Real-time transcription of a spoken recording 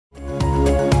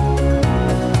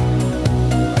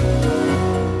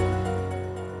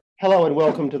and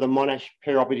welcome to the Monash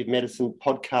Perioperative Medicine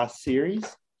podcast series.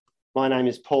 My name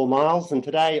is Paul Miles, and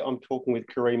today I'm talking with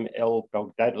Karim El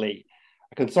Baghdadli,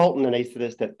 a consultant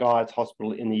anaesthetist at Guy's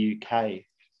Hospital in the UK.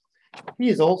 He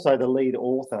is also the lead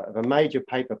author of a major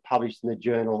paper published in the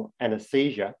journal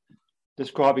Anaesthesia,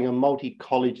 describing a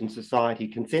multi-college and society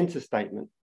consensus statement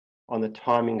on the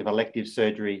timing of elective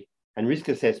surgery and risk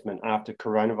assessment after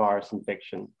coronavirus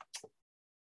infection.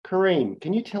 Karim,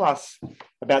 can you tell us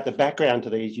about the background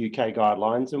to these UK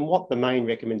guidelines and what the main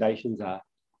recommendations are?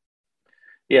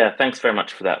 Yeah, thanks very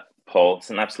much for that, Paul.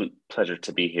 It's an absolute pleasure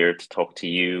to be here to talk to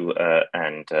you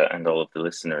and all of the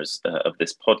listeners of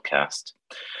this podcast.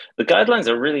 The guidelines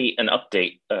are really an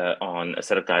update on a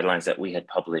set of guidelines that we had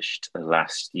published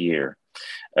last year.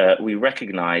 We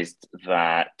recognized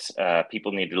that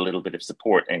people needed a little bit of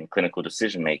support in clinical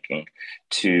decision-making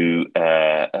to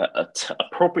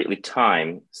appropriately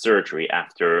time surgery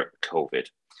after COVID,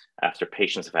 after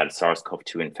patients have had a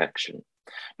SARS-CoV-2 infection.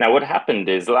 Now, what happened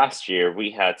is last year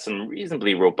we had some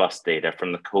reasonably robust data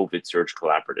from the COVID Surge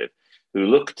Collaborative, who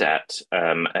looked at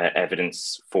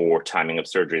evidence for timing of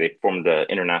surgery. They formed the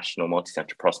International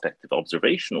Multicenter Prospective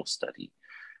Observational Study.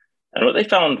 And what they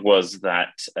found was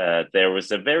that there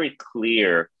was a very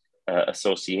clear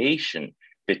association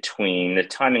between the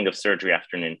timing of surgery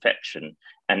after an infection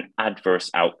and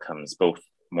adverse outcomes, both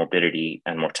morbidity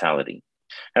and mortality.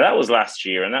 Now, that was last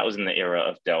year, and that was in the era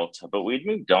of Delta, but we'd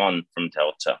moved on from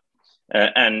Delta.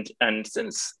 And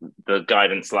since the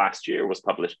guidance last year was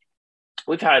published,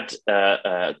 we've had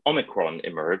Omicron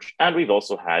emerge, and we've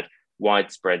also had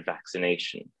widespread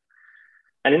vaccination.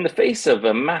 And in the face of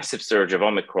a massive surge of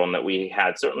Omicron that we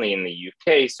had, certainly in the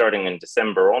UK, starting in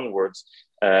December onwards,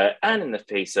 and in the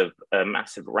face of a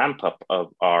massive ramp up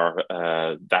of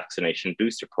our vaccination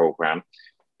booster program,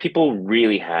 people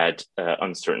really had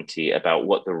uncertainty about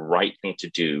what the right thing to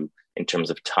do in terms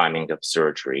of timing of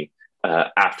surgery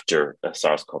after a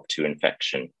SARS-CoV-2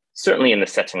 infection, certainly in the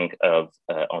setting of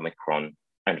Omicron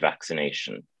and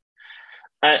vaccination.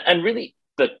 And really,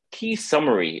 the key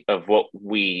summary of what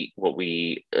we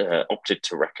opted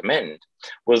to recommend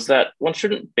was that one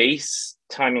shouldn't base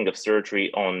timing of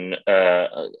surgery on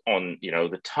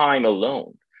the time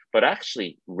alone, but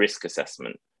actually risk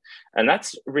assessment. And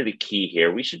that's really key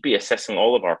here. We should be assessing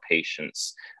all of our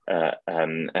patients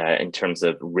in terms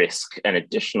of risk and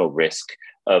additional risk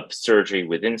of surgery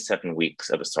within 7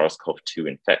 weeks of a SARS-CoV-2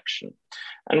 infection.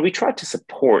 And we try to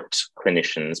support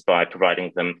clinicians by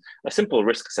providing them a simple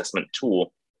risk assessment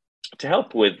tool to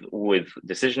help with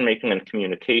decision-making and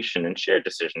communication and shared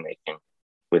decision-making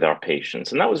with our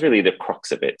patients. And that was really the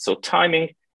crux of it. So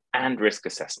timing and risk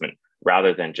assessment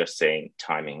rather than just saying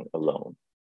timing alone.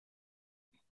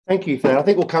 Thank you for that. I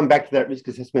think we'll come back to that risk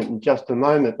assessment in just a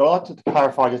moment, but I'd like to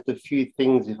clarify just a few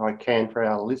things, if I can, for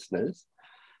our listeners.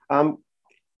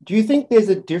 Do you think there's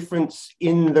a difference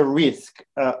in the risk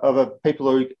of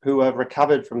people who have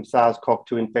recovered from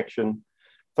SARS-CoV-2 infection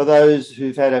for those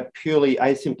who've had a purely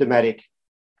asymptomatic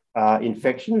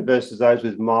infection versus those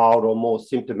with mild or more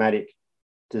symptomatic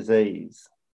disease?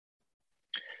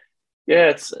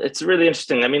 Yeah, it's really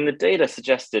interesting. I mean, the data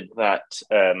suggested that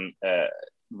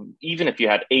even if you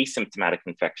had asymptomatic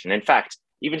infection, in fact,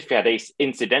 even if you had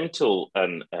incidental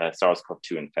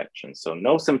SARS-CoV-2 infection, so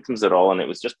no symptoms at all, and it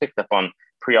was just picked up on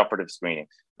preoperative screening,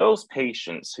 those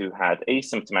patients who had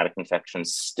asymptomatic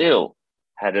infections still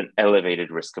had an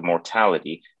elevated risk of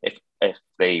mortality if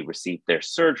they received their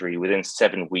surgery within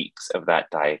 7 weeks of that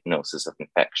diagnosis of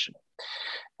infection.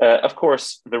 Of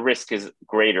course, the risk is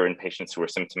greater in patients who are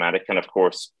symptomatic, and of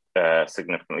course,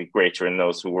 significantly greater in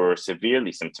those who were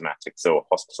severely symptomatic, so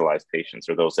hospitalized patients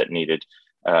or those that needed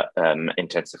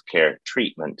intensive care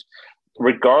treatment.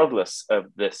 Regardless of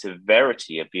the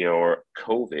severity of your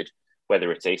COVID,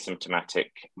 whether it's asymptomatic,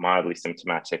 mildly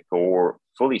symptomatic, or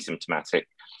fully symptomatic,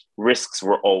 risks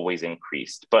were always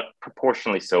increased, but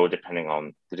proportionally so depending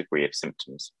on the degree of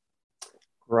symptoms.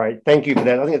 Great, thank you for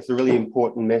that. I think it's a really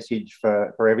important message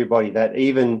for everybody that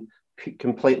even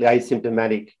completely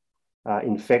asymptomatic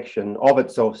infection of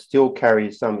itself still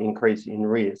carries some increase in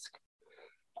risk.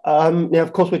 Now,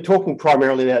 of course, we're talking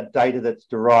primarily about data that's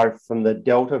derived from the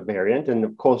Delta variant. And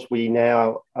of course, we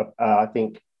now, I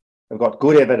think, have got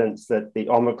good evidence that the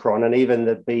Omicron and even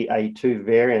the BA2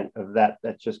 variant of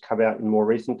that's just come out in more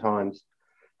recent times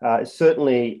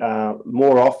certainly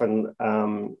more often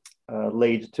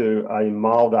leads to a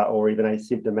milder or even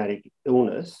asymptomatic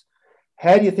illness.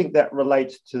 How do you think that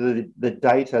relates to the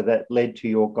data that led to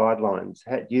your guidelines?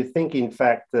 Do you think, in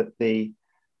fact, that the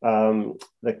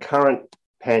current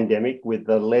pandemic with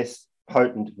the less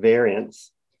potent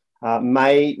variants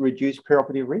may reduce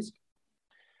perioperative risk?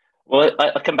 Well,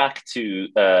 I come back to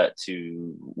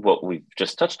what we've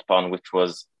just touched upon, which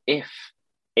was if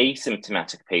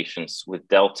asymptomatic patients with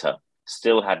Delta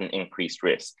still had an increased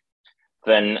risk,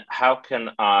 then how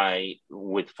can I,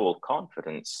 with full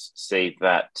confidence, say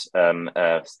that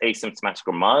asymptomatic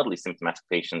or mildly symptomatic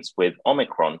patients with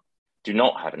Omicron do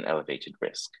not have an elevated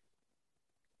risk?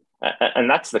 And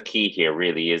that's the key here,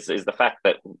 really, is the fact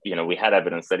that, you know, we had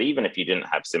evidence that even if you didn't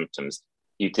have symptoms,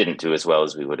 you didn't do as well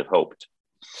as we would have hoped.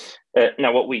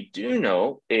 Now, what we do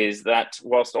know is that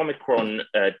whilst Omicron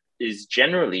is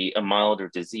generally a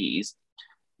milder disease,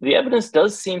 the evidence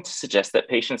does seem to suggest that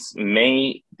patients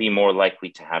may be more likely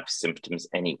to have symptoms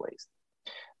anyways.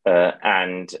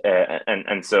 And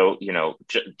so, you know,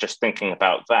 just thinking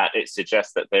about that, it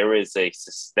suggests that there is a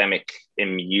systemic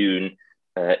immune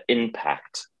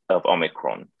impact of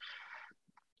Omicron.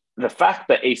 The fact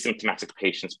that asymptomatic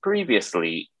patients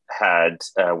previously had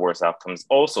worse outcomes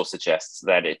also suggests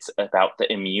that it's about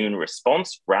the immune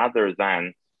response rather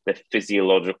than the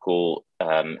physiological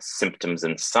symptoms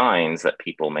and signs that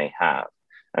people may have.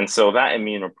 And so that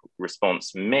immune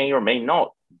response may or may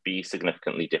not be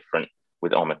significantly different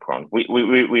with Omicron.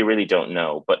 We really don't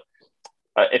know. But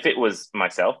if it was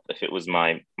myself, if it was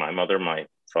my mother, my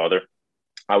father,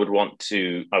 I would want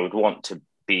to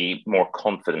be more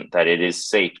confident that it is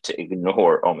safe to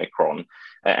ignore Omicron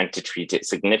and to treat it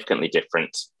significantly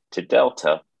different to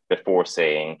Delta before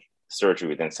saying surgery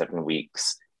within 7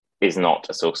 weeks is not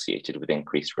associated with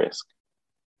increased risk.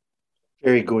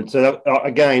 Very good. So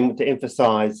again, to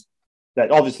emphasise that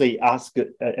obviously us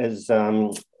as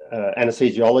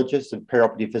anaesthesiologists and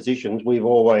perioperative physicians, we've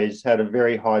always had a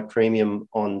very high premium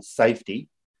on safety,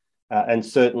 and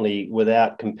certainly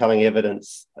without compelling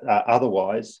evidence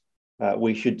otherwise,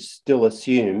 we should still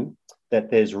assume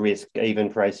that there's risk even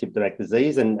for asymptomatic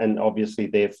disease, and obviously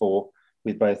therefore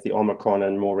with both the Omicron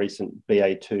and more recent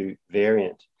BA2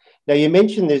 variant. Now, you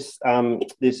mentioned this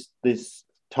this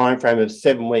timeframe of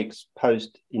 7 weeks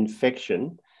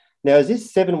post-infection. Now, is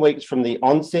this 7 weeks from the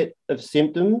onset of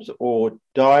symptoms or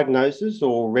diagnosis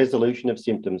or resolution of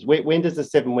symptoms? When does the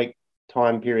 7 week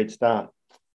time period start?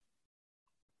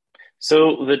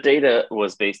 So the data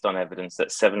was based on evidence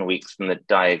that 7 weeks from the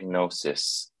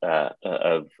diagnosis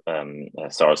of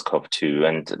SARS-CoV-2,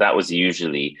 and that was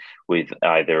usually with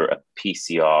either a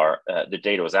PCR. The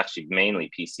data was actually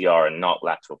mainly PCR and not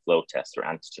lateral flow tests or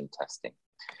antigen testing.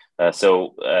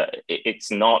 So it's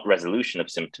not resolution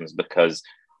of symptoms because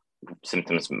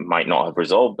symptoms might not have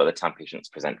resolved by the time patients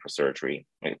present for surgery.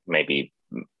 It may be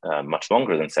much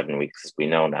longer than 7 weeks, as we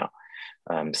know now.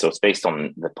 So it's based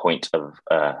on the point of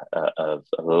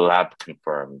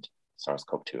lab-confirmed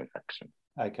SARS-CoV-2 infection.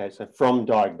 Okay, so from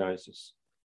diagnosis.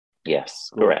 Yes,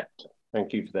 correct.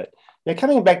 Thank you for that. Now,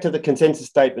 coming back to the consensus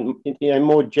statement,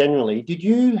 more generally, did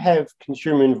you have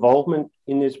consumer involvement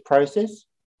in this process?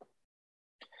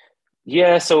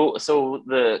 Yeah, so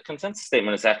the consensus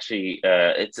statement is actually,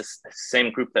 it's the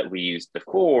same group that we used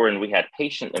before, and we had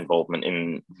patient involvement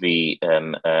in the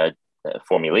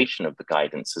formulation of the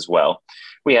guidance as well.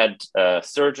 We had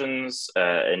surgeons,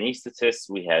 anaesthetists,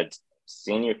 we had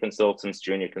senior consultants,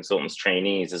 junior consultants,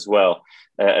 trainees as well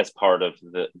as part of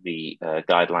the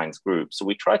guidelines group. So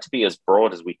we tried to be as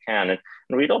broad as we can.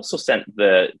 And we'd also sent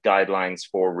the guidelines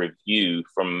for review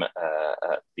from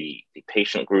the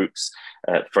patient groups,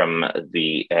 from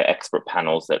the expert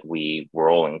panels that we were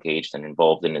all engaged and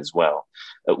involved in as well.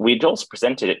 We'd also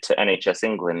presented it to NHS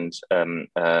England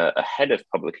ahead of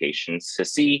publications to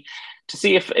see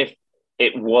if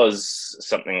it was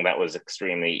something that was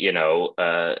extremely,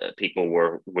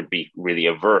 people would be really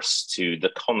averse to the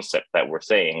concept that we're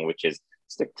saying, which is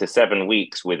stick to 7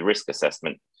 weeks with risk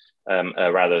assessment,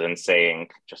 rather than saying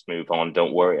just move on,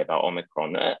 don't worry about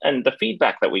Omicron. And the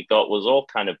feedback that we got was all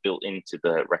kind of built into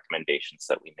the recommendations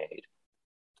that we made.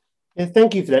 Yeah,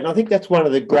 thank you for that. And I think that's one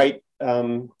of the great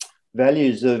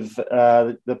values of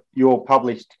your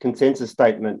published consensus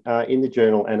statement in the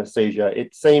journal Anaesthesia.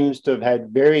 It seems to have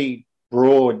had very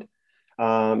broad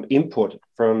input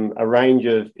from a range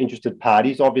of interested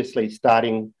parties, obviously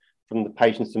starting from the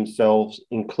patients themselves,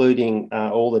 including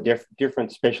all the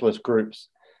different specialist groups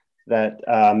that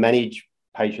manage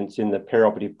patients in the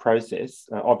perioperative process,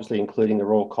 obviously including the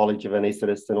Royal College of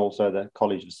Anaesthetists and also the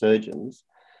College of Surgeons.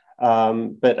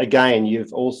 But again,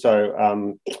 you've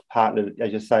also partnered,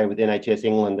 as you say, with NHS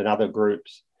England and other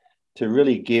groups to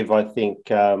really give, I think,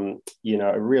 I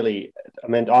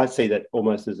see that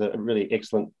almost as a really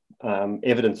excellent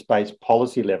evidence-based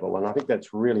policy level. And I think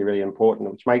that's really, really important,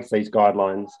 which makes these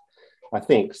guidelines, I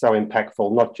think, so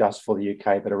impactful, not just for the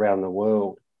UK, but around the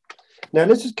world. Now,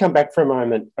 let's just come back for a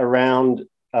moment around,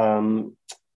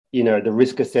 the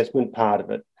risk assessment part of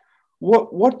it.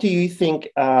 What do you think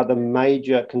are the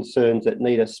major concerns that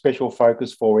need a special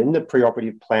focus for in the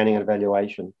preoperative planning and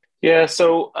evaluation? Yeah,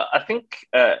 so I think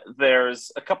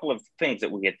there's a couple of things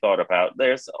that we had thought about.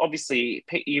 There's obviously,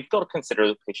 you've got to consider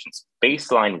the patient's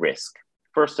baseline risk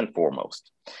first and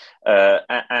foremost.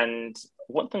 And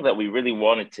one thing that we really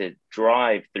wanted to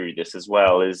drive through this as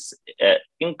well is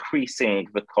increasing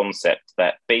the concept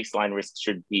that baseline risk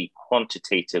should be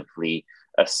quantitatively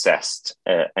assessed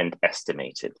and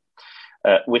estimated,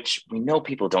 which we know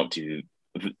people don't do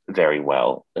very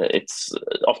well. It's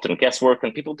often guesswork,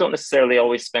 and people don't necessarily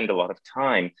always spend a lot of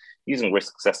time using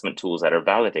risk assessment tools that are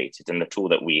validated. And the tool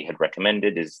that we had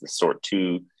recommended is the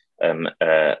SORT2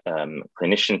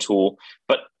 clinician tool.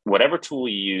 But whatever tool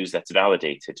you use that's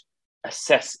validated,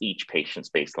 assess each patient's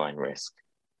baseline risk.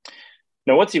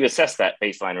 Now, once you've assessed that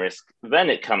baseline risk, then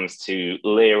it comes to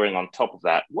layering on top of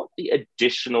that what the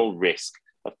additional risk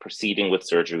of proceeding with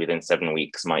surgery within 7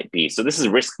 weeks might be. So this is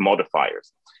risk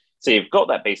modifiers. So you've got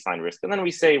that baseline risk, and then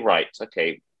we say, right,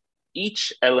 okay,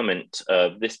 each element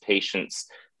of this patient's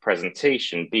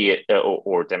presentation, be it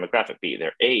or demographic, be it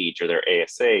their age or their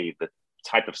ASA, the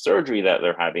type of surgery that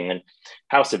they're having, and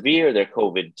how severe their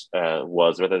COVID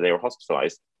was, whether they were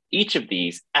hospitalized, each of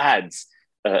these adds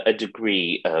a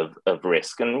degree of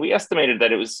risk. And we estimated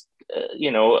that it was,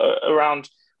 around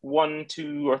 1,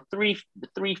 2, or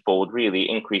threefold really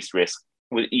increased risk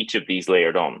with each of these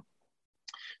layered on.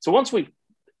 So once we've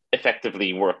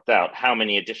effectively worked out how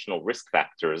many additional risk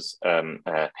factors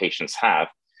patients have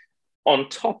on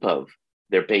top of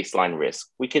their baseline risk,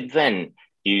 we could then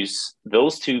use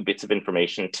those two bits of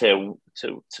information to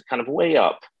kind of weigh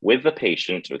up with the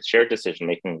patient, with shared decision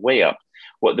making, weigh up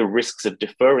what the risks of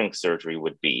deferring surgery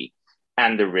would be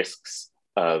and the risks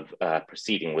of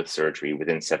proceeding with surgery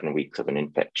within 7 weeks of an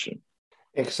infection.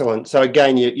 Excellent. So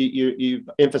again, you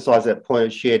emphasise that point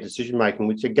of shared decision making,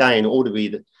 which again ought to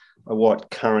be what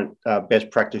current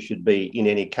best practice should be in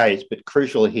any case, but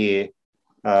crucial here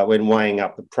when weighing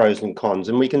up the pros and cons.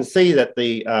 And we can see that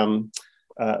the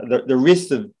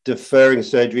risks of deferring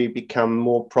surgery become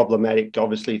more problematic,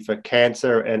 obviously, for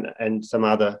cancer and some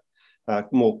other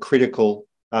more critical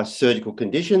surgical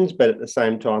conditions, but at the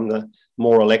same time, the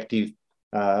more elective,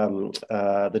 the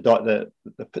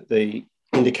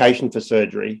indication for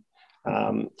surgery,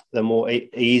 the more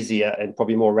easier and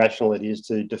probably more rational it is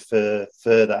to defer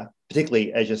further,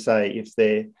 particularly, as you say, if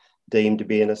they're deemed to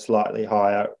be in a slightly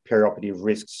higher perioperative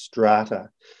risk strata.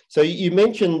 So you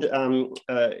mentioned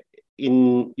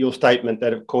in your statement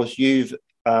that, of course, you've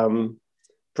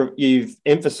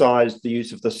emphasised the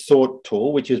use of the SORT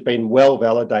tool, which has been well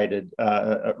validated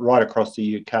right across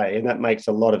the UK, and that makes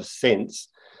a lot of sense.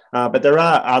 But there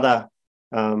are other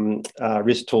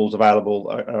risk tools available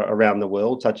around the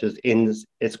world, such as ENS,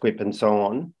 ESQIP, and so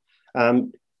on.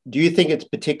 Do you think it's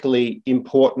particularly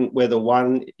important whether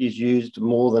one is used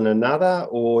more than another,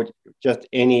 or just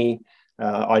any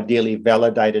ideally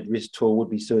validated risk tool would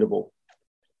be suitable?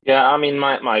 Yeah, I mean,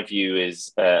 my view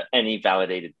is any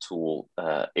validated tool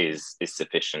is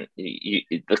sufficient.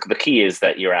 The key is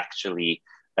that you're actually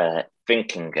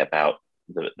thinking about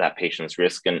that patient's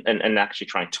risk and actually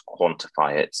trying to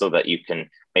quantify it so that you can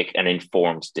make an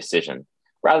informed decision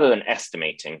rather than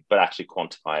estimating, but actually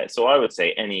quantify it. So I would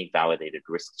say any validated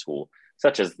risk tool,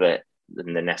 such as the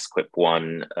NESQIP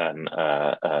one,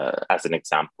 as an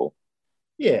example.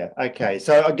 Yeah, okay.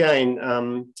 So again,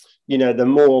 the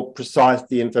more precise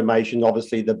the information,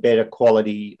 obviously, the better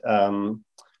quality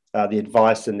the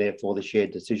advice and therefore the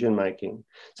shared decision making.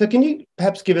 So can you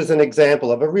perhaps give us an example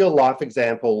of a real life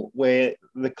example where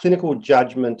the clinical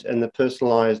judgment and the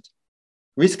personalised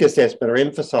risk assessment are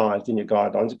emphasised in your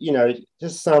guidelines?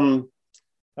 Just some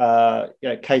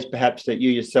case perhaps that you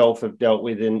yourself have dealt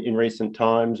with in recent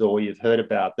times or you've heard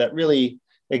about that really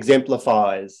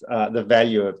exemplifies the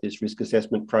value of this risk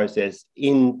assessment process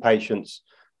in patients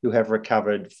who have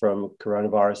recovered from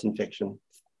coronavirus infection.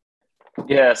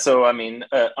 Yeah, so I mean,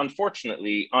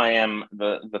 unfortunately, I am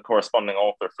the corresponding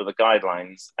author for the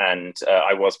guidelines, and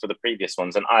I was for the previous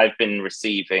ones, and I've been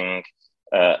receiving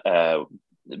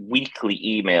weekly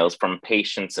emails from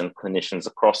patients and clinicians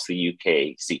across the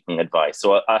UK seeking advice.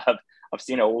 So I've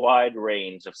seen a wide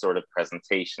range of sort of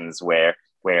presentations where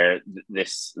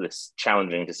this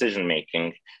challenging decision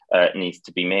making needs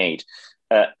to be made.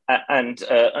 And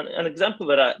an example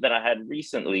that I had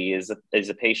recently is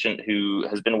a patient who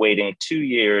has been waiting 2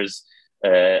 years,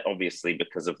 obviously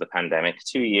because of the pandemic,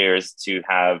 2 years to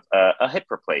have a hip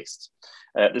replaced.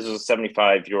 This was a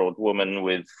 75-year-old woman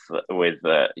with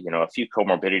a few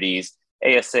comorbidities.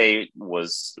 ASA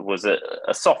was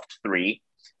a soft 3,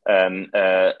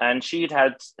 and she had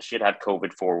had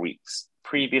COVID 4 weeks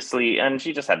previously, and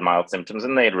she just had mild symptoms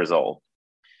and they had resolved.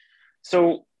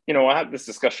 So, I had this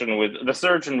discussion with the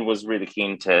surgeon, was really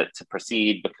keen to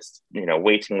proceed because,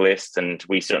 waiting lists, and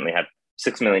we certainly had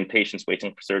 6 million patients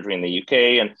waiting for surgery in the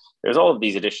UK, and there's all of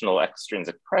these additional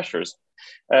extrinsic pressures.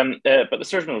 But the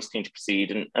surgeon was keen to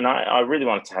proceed, and I really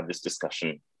wanted to have this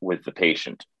discussion with the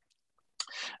patient.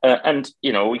 We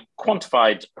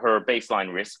quantified her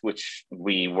baseline risk, which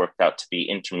we worked out to be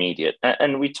intermediate,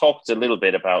 and we talked a little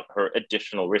bit about her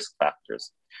additional risk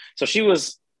factors. So she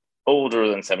was older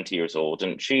than 70 years old,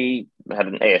 and she had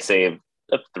an ASA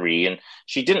of 3, and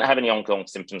she didn't have any ongoing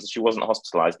symptoms. She wasn't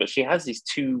hospitalized, but she has these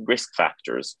 2 risk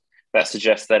factors that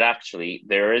suggest that actually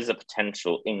there is a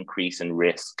potential increase in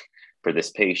risk for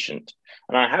this patient.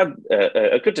 And I had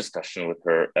a good discussion with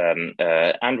her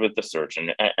and with the surgeon,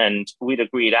 and we'd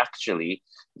agreed actually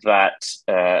that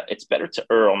it's better to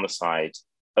err on the side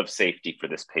of safety for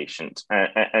this patient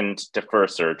and defer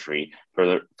surgery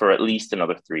for at least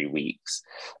another 3 weeks.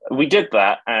 We did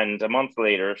that, and a month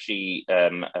later, she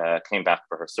came back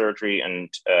for her surgery,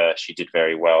 and she did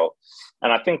very well.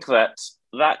 And I think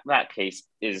that case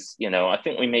is, I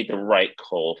think we made the right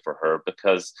call for her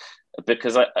because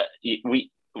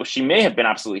she may have been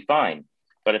absolutely fine,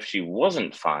 but if she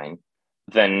wasn't fine,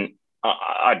 then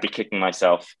I'd be kicking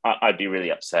myself. I'd be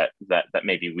really upset that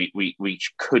maybe we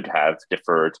could have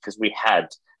deferred, because we had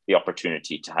the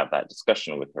opportunity to have that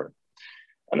discussion with her.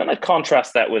 And then I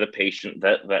contrast that with a patient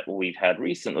that we've had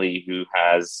recently who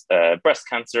has breast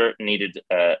cancer, needed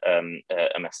a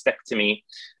mastectomy,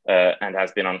 and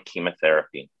has been on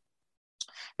chemotherapy.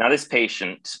 Now, this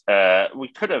patient,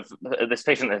 this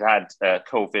patient had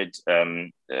COVID,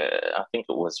 I think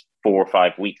it was 4 or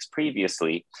 5 weeks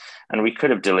previously, and we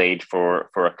could have delayed for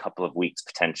a couple of weeks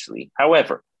potentially.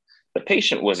 However, the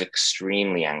patient was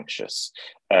extremely anxious,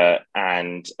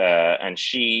 and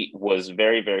she was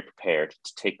very, very prepared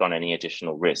to take on any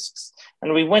additional risks.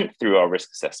 And we went through our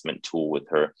risk assessment tool with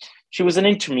her. She was an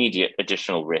intermediate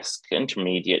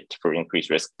for increased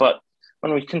risk, but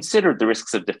when we considered the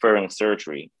risks of deferring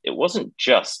surgery, it wasn't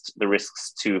just the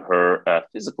risks to her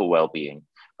physical well-being,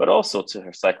 but also to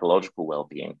her psychological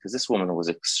well-being, because this woman was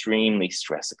extremely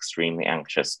stressed, extremely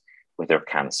anxious with her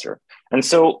cancer. And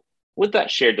so with that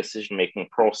shared decision-making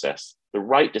process, the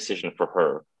right decision for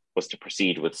her was to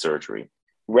proceed with surgery,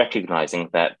 recognizing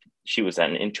that she was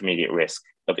at an intermediate risk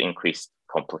of increased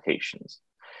complications.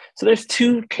 So there's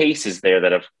 2 cases there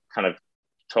that I've kind of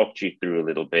talked you through a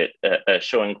little bit,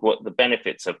 showing what the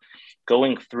benefits of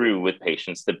going through with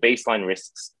patients, the baseline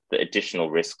risks, the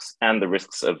additional risks, and the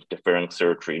risks of deferring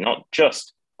surgery, not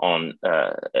just on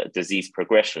disease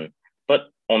progression, but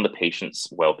on the patient's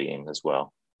well-being as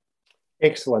well.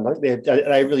 Excellent.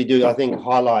 They really do, I think,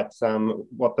 highlight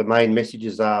what the main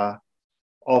messages are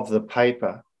of the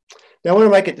paper. Now, I want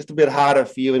to make it just a bit harder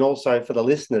for you and also for the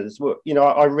listeners.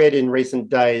 I read in recent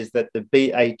days that the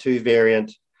BA2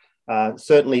 variant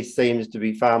certainly seems to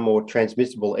be far more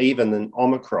transmissible even than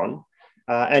Omicron.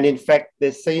 And in fact,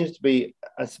 there seems to be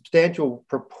a substantial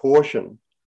proportion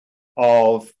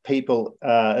of people,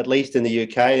 at least in the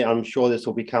UK, I'm sure this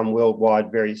will become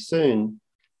worldwide very soon,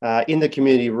 in the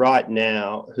community right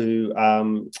now who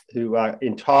are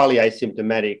entirely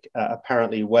asymptomatic,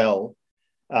 apparently well,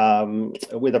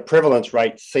 with a prevalence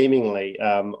rate seemingly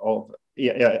of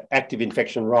active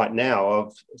infection right now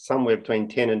of somewhere between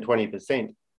 10 and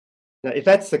 20%. Now, if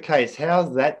that's the case,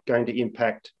 how's that going to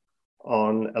impact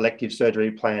on elective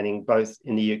surgery planning, both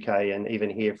in the UK and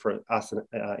even here for us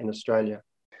in Australia?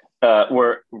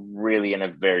 We're really in a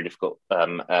very difficult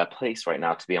place right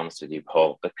now, to be honest with you,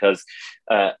 Paul, because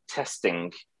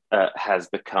testing has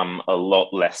become a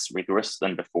lot less rigorous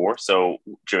than before. So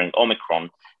during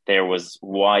Omicron, there was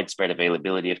widespread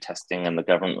availability of testing, and the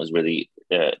government was really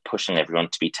pushing everyone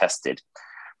to be tested.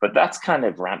 But that's kind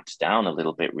of ramped down a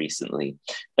little bit recently.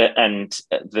 And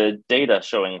the data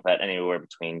showing that anywhere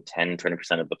between 10 and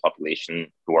 20% of the population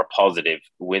who are positive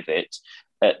with it,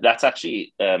 that's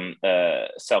actually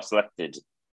self-selected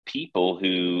people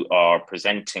who are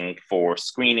presenting for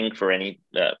screening for any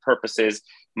purposes,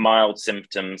 mild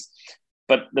symptoms,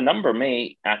 but the number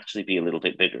may actually be a little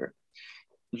bit bigger.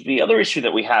 The other issue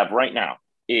that we have right now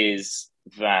is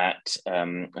that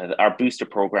our booster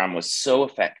program was so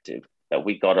effective that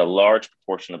we got a large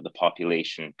proportion of the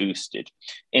population boosted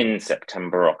in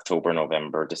September, October,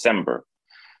 November, December.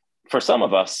 For some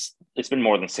of us, it's been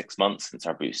more than 6 months since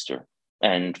our booster.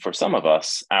 And for some of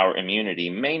us, our immunity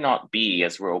may not be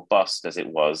as robust as it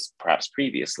was perhaps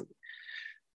previously.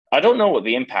 I don't know what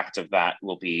the impact of that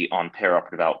will be on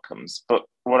perioperative outcomes, but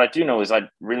what I do know is I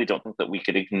really don't think that we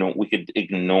could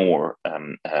ignore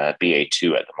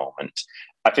BA2 at the moment.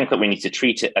 I think that we need to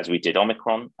treat it as we did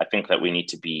Omicron. I think that we need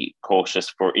to be cautious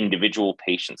for individual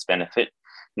patients' benefit,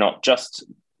 not just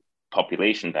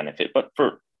population benefit, but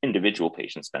for individual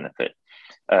patients' benefit.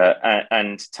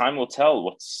 And time will tell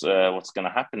what's going to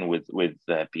happen with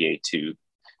BA2.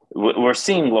 We're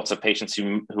seeing lots of patients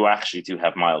who actually do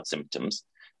have mild symptoms,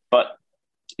 but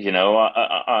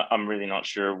I'm really not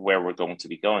sure where we're going to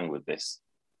be going with this.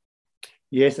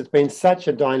 Yes, it's been such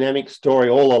a dynamic story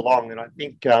all along, and I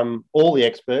think all the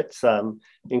experts,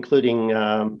 including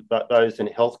those in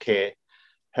healthcare,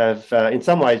 have in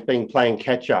some ways been playing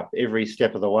catch up every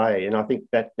step of the way. And I think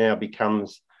that now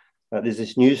becomes there's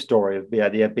this new story of the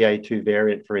BA2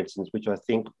 variant, for instance, which I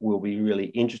think will be really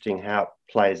interesting how it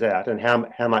plays out and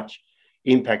how much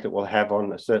impact it will have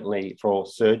on certainly for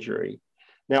surgery.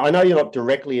 Now, I know you're not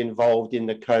directly involved in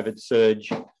the COVID surge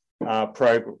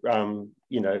program,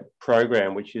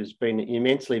 which has been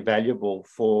immensely valuable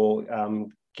for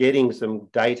getting some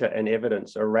data and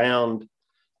evidence around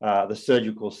the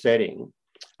surgical setting.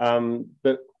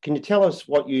 But can you tell us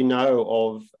what you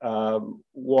know of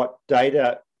what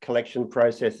data collection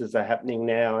processes are happening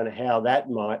now and how that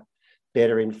might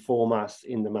better inform us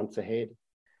in the months ahead?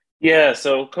 Yeah,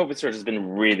 so COVID surge has been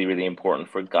really, really important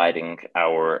for guiding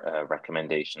our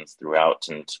recommendations throughout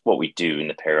and what we do in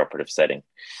the perioperative setting.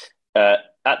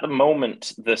 At the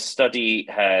moment, the study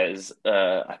has,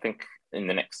 I think in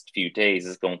the next few days,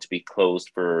 is going to be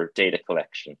closed for data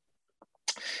collection.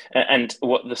 And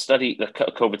what the study, the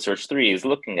COVID Surge 3 is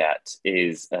looking at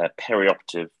is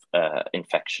perioperative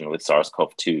infection with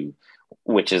SARS-CoV-2,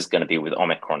 which is going to be with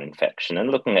Omicron infection, and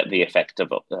looking at the effect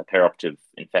of perioperative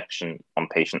infection on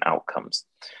patient outcomes.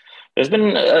 There's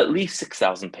been at least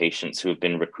 6,000 patients who have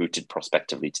been recruited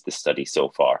prospectively to the study so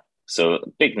far.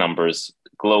 So big numbers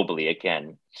globally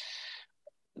again.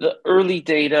 The early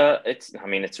data, it's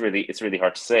really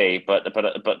hard to say, but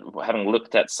having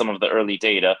looked at some of the early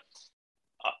data,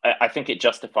 I think it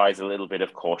justifies a little bit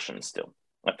of caution still.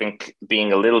 I think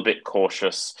being a little bit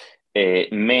cautious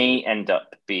may end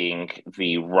up being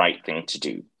the right thing to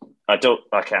do. I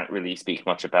can't really speak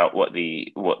much about what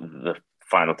the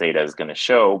final data is going to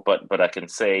show, but I can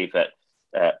say that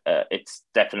it's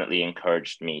definitely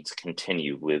encouraged me to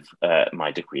continue with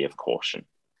my degree of caution.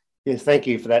 Yes, thank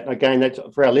you for that. Again, that's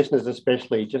for our listeners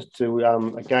especially, just to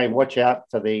again watch out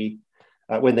for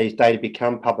when these data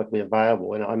become publicly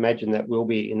available, and I imagine that will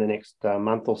be in the next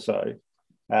month or so,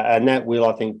 and that will,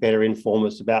 I think, better inform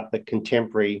us about the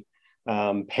contemporary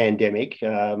pandemic.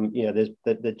 There's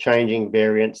the changing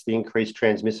variants, the increased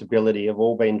transmissibility have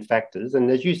all been factors, and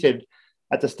as you said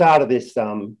at the start of this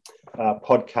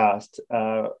podcast,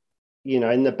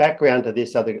 in the background to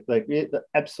this are the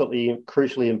absolutely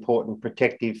crucially important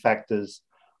protective factors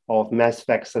of mass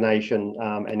vaccination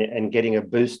and getting a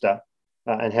booster,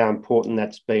 and how important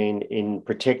that's been in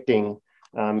protecting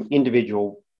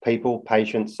individual people,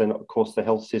 patients, and of course the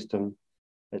health system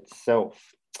itself.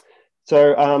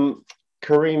 So,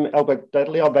 Karim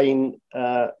Elbek-Dudley, I've been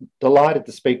delighted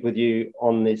to speak with you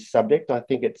on this subject. I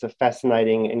think it's a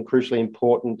fascinating and crucially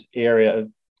important area of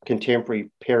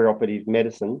contemporary perioperative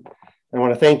medicine. And I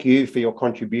want to thank you for your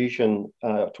contribution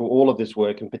to all of this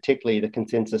work, and particularly the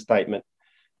consensus statement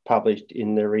published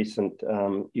in the recent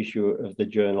issue of the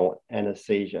journal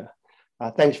Anesthesia.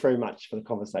 Thanks very much for the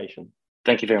conversation.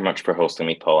 Thank you very much for hosting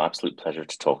me, Paul. Absolute pleasure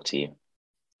to talk to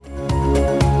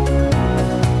you.